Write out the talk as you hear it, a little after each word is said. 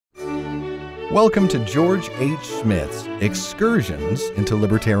Welcome to George H. Smith's Excursions into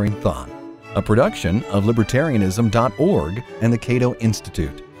Libertarian Thought, a production of Libertarianism.org and the Cato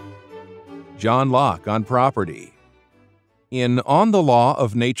Institute. John Locke on property. In On the Law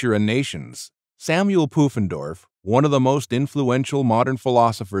of Nature and Nations, Samuel Pufendorf, one of the most influential modern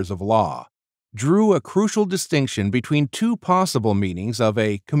philosophers of law, drew a crucial distinction between two possible meanings of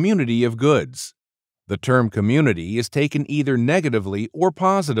a community of goods. The term community is taken either negatively or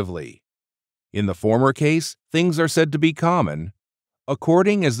positively. In the former case, things are said to be common,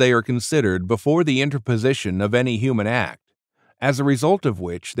 according as they are considered before the interposition of any human act, as a result of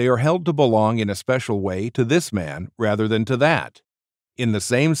which they are held to belong in a special way to this man rather than to that. In the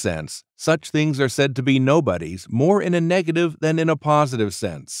same sense, such things are said to be nobodies more in a negative than in a positive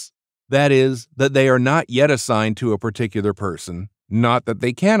sense. That is, that they are not yet assigned to a particular person, not that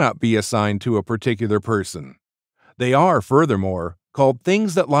they cannot be assigned to a particular person. They are, furthermore, called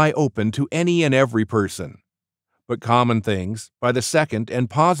things that lie open to any and every person. But common things, by the second and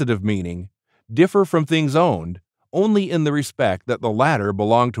positive meaning, differ from things owned only in the respect that the latter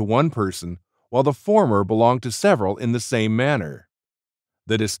belong to one person, while the former belong to several in the same manner.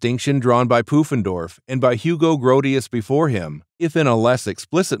 The distinction drawn by Pufendorf and by Hugo Grotius before him, if in a less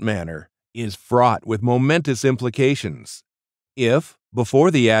explicit manner, is fraught with momentous implications. If, before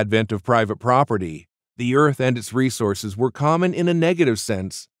the advent of private property, the earth and its resources were common in a negative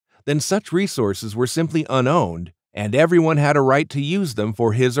sense, then such resources were simply unowned, and everyone had a right to use them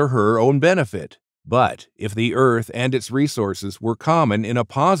for his or her own benefit. But if the earth and its resources were common in a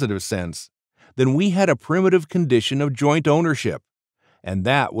positive sense, then we had a primitive condition of joint ownership, and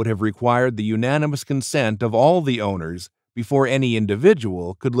that would have required the unanimous consent of all the owners before any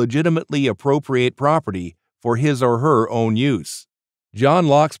individual could legitimately appropriate property for his or her own use. John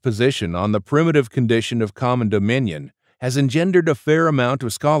Locke's position on the primitive condition of common dominion has engendered a fair amount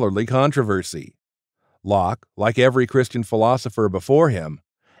of scholarly controversy. Locke, like every Christian philosopher before him,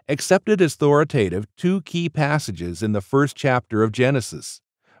 accepted as authoritative two key passages in the first chapter of Genesis,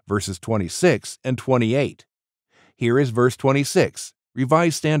 verses 26 and 28. Here is verse 26,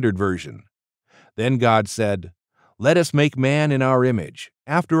 Revised Standard Version. Then God said, "Let us make man in our image,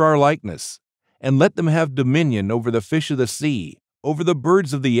 after our likeness, and let them have dominion over the fish of the sea, over the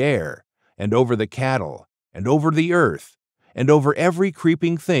birds of the air, and over the cattle, and over the earth, and over every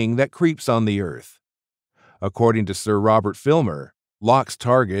creeping thing that creeps on the earth." According to Sir Robert Filmer, Locke's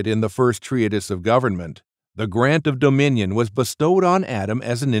target in the first treatise of government, the grant of dominion was bestowed on Adam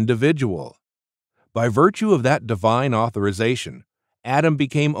as an individual. By virtue of that divine authorization, Adam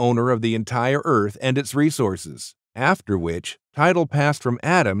became owner of the entire earth and its resources, after which title passed from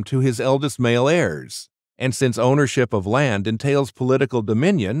Adam to his eldest male heirs. And since ownership of land entails political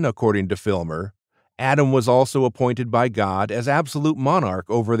dominion, according to Filmer, Adam was also appointed by God as absolute monarch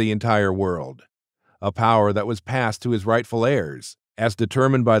over the entire world, a power that was passed to his rightful heirs, as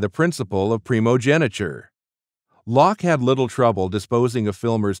determined by the principle of primogeniture. Locke had little trouble disposing of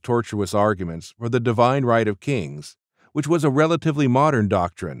Filmer's tortuous arguments for the divine right of kings, which was a relatively modern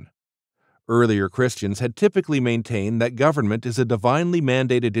doctrine. Earlier Christians had typically maintained that government is a divinely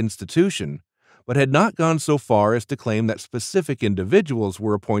mandated institution, but had not gone so far as to claim that specific individuals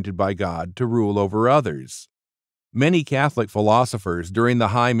were appointed by God to rule over others. Many Catholic philosophers during the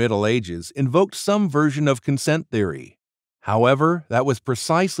High Middle Ages invoked some version of consent theory. However, that was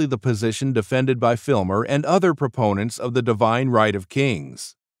precisely the position defended by Filmer and other proponents of the divine right of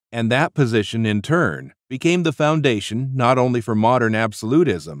kings. And that position, in turn, became the foundation not only for modern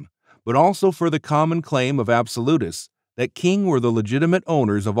absolutism, but also for the common claim of absolutists that kings were the legitimate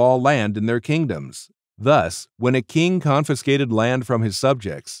owners of all land in their kingdoms. Thus, when a king confiscated land from his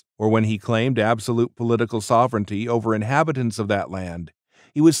subjects, or when he claimed absolute political sovereignty over inhabitants of that land,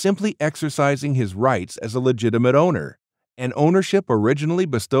 he was simply exercising his rights as a legitimate owner, an ownership originally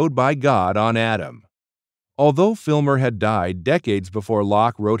bestowed by God on Adam. Although Filmer had died decades before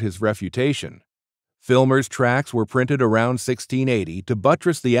Locke wrote his refutation, Filmer's tracts were printed around 1680 to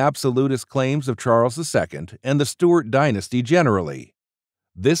buttress the absolutist claims of Charles II and the Stuart dynasty generally.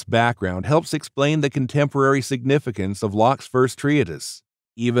 This background helps explain the contemporary significance of Locke's first treatise,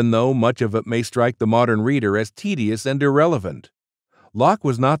 even though much of it may strike the modern reader as tedious and irrelevant. Locke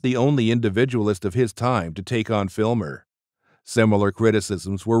was not the only individualist of his time to take on Filmer. Similar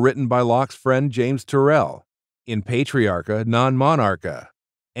criticisms were written by Locke's friend James Turrell in Patriarcha non Monarcha,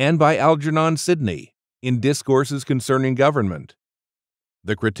 and by Algernon Sidney in Discourses Concerning Government.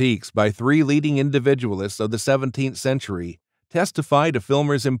 The critiques by three leading individualists of the 17th century testify to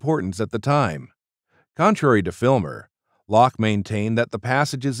Filmer's importance at the time. Contrary to Filmer, Locke maintained that the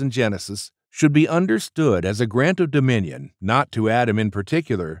passages in Genesis should be understood as a grant of dominion not to Adam in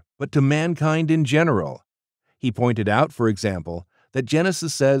particular, but to mankind in general. He pointed out, for example, that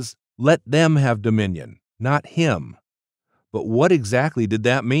Genesis says, "Let them have dominion," not him. But what exactly did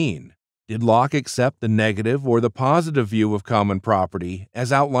that mean? Did Locke accept the negative or the positive view of common property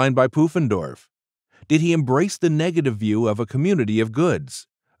as outlined by Pufendorf? Did he embrace the negative view of a community of goods,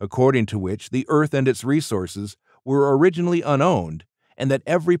 according to which the earth and its resources were originally unowned, and that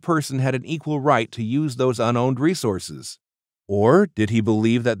every person had an equal right to use those unowned resources? Or did he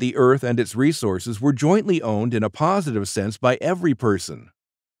believe that the earth and its resources were jointly owned in a positive sense by every person?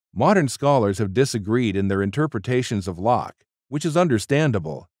 Modern scholars have disagreed in their interpretations of Locke, which is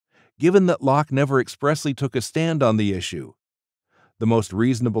understandable, given that Locke never expressly took a stand on the issue. The most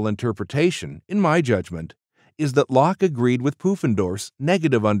reasonable interpretation, in my judgment, is that Locke agreed with Pufendorf's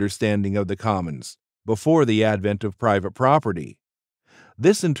negative understanding of the commons before the advent of private property.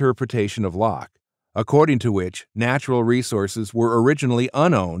 This interpretation of Locke, according to which natural resources were originally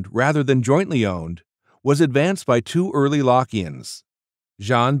unowned rather than jointly owned, was advanced by two early Lockeans,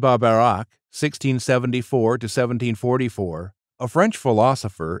 Jean Barbeyrac, 1674 to 1744, a French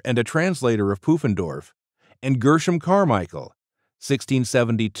philosopher and a translator of Pufendorf, and Gershom Carmichael,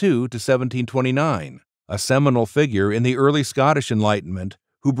 1672 to 1729, a seminal figure in the early Scottish Enlightenment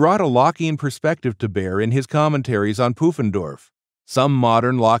who brought a Lockean perspective to bear in his commentaries on Pufendorf. Some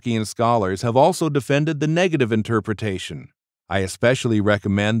modern Lockean scholars have also defended the negative interpretation. I especially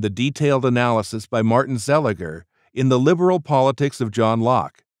recommend the detailed analysis by Martin Seliger in The Liberal Politics of John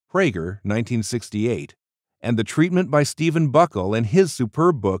Locke, Prager, 1968, and the treatment by Stephen Buckle in his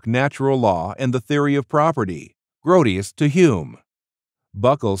superb book Natural Law and the Theory of Property, Grotius to Hume.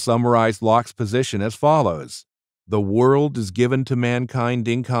 Buckle summarized Locke's position as follows: "The world is given to mankind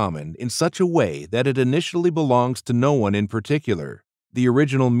in common in such a way that it initially belongs to no one in particular, the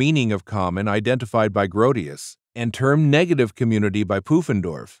original meaning of common identified by Grotius, and termed negative community by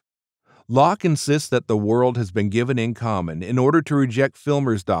Pufendorf. Locke insists that the world has been given in common in order to reject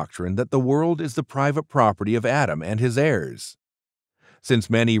Filmer's doctrine that the world is the private property of Adam and his heirs." Since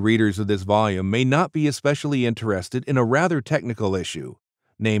many readers of this volume may not be especially interested in a rather technical issue,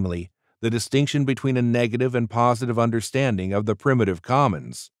 namely, the distinction between a negative and positive understanding of the primitive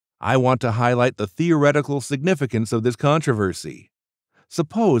commons, I want to highlight the theoretical significance of this controversy.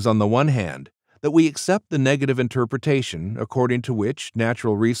 Suppose, on the one hand, that we accept the negative interpretation according to which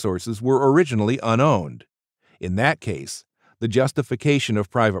natural resources were originally unowned. In that case, the justification of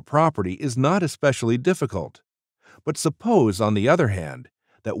private property is not especially difficult. But suppose, on the other hand,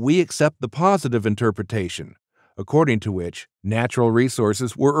 that we accept the positive interpretation, according to which natural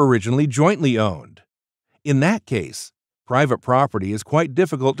resources were originally jointly owned. In that case, private property is quite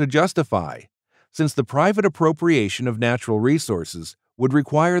difficult to justify, since the private appropriation of natural resources would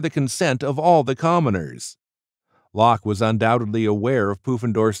require the consent of all the commoners. Locke was undoubtedly aware of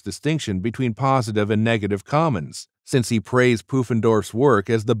Pufendorf's distinction between positive and negative commons, since he praised Pufendorf's work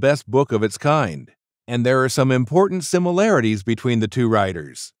as the best book of its kind, and there are some important similarities between the two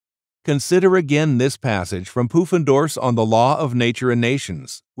writers. Consider again this passage from Pufendorf's On the Law of Nature and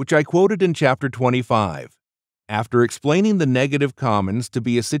Nations, which I quoted in Chapter 25. After explaining the negative commons to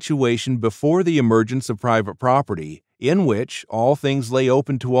be a situation before the emergence of private property, in which all things lay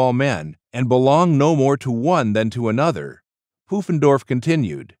open to all men, and belong no more to one than to another, Pufendorf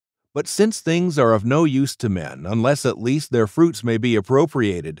continued, "But since things are of no use to men unless at least their fruits may be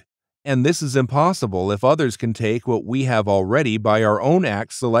appropriated, and this is impossible if others can take what we have already by our own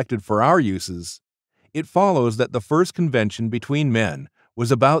acts selected for our uses, it follows that the first convention between men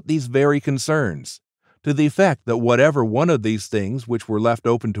was about these very concerns, to the effect that whatever one of these things which were left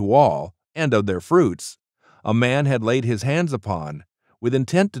open to all, and of their fruits, a man had laid his hands upon, with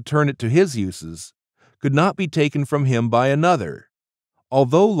intent to turn it to his uses, could not be taken from him by another."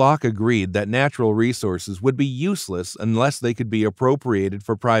 Although Locke agreed that natural resources would be useless unless they could be appropriated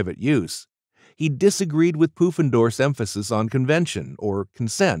for private use, he disagreed with Pufendorf's emphasis on convention, or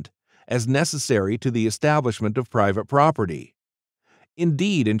consent, as necessary to the establishment of private property.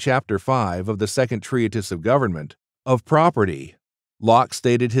 Indeed, in Chapter 5 of the Second Treatise of Government, of Property, Locke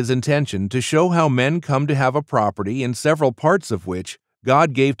stated his intention to show how men come to have a property in several parts of which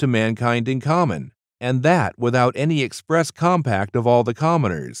God gave to mankind in common, and that without any express compact of all the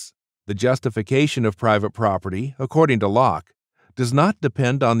commoners. The justification of private property, according to Locke, does not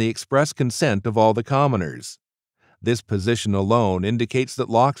depend on the express consent of all the commoners. This position alone indicates that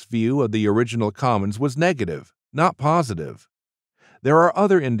Locke's view of the original commons was negative, not positive. There are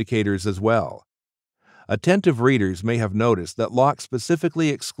other indicators as well. Attentive readers may have noticed that Locke specifically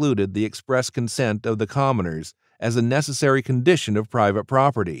excluded the express consent of the commoners as a necessary condition of private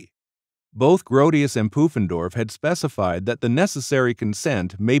property. Both Grotius and Pufendorf had specified that the necessary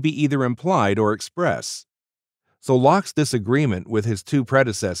consent may be either implied or express. So Locke's disagreement with his two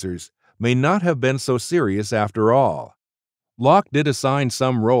predecessors may not have been so serious after all. Locke did assign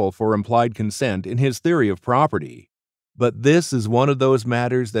some role for implied consent in his theory of property, but this is one of those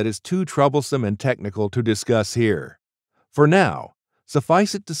matters that is too troublesome and technical to discuss here. For now,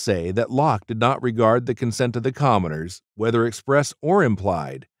 suffice it to say that Locke did not regard the consent of the commoners, whether express or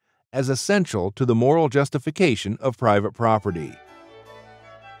implied, as essential to the moral justification of private property.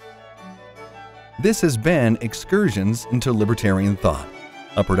 This has been Excursions into Libertarian Thought,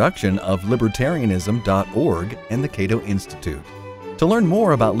 a production of Libertarianism.org and the Cato Institute. To learn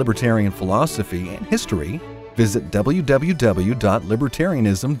more about libertarian philosophy and history, visit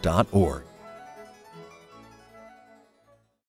www.libertarianism.org.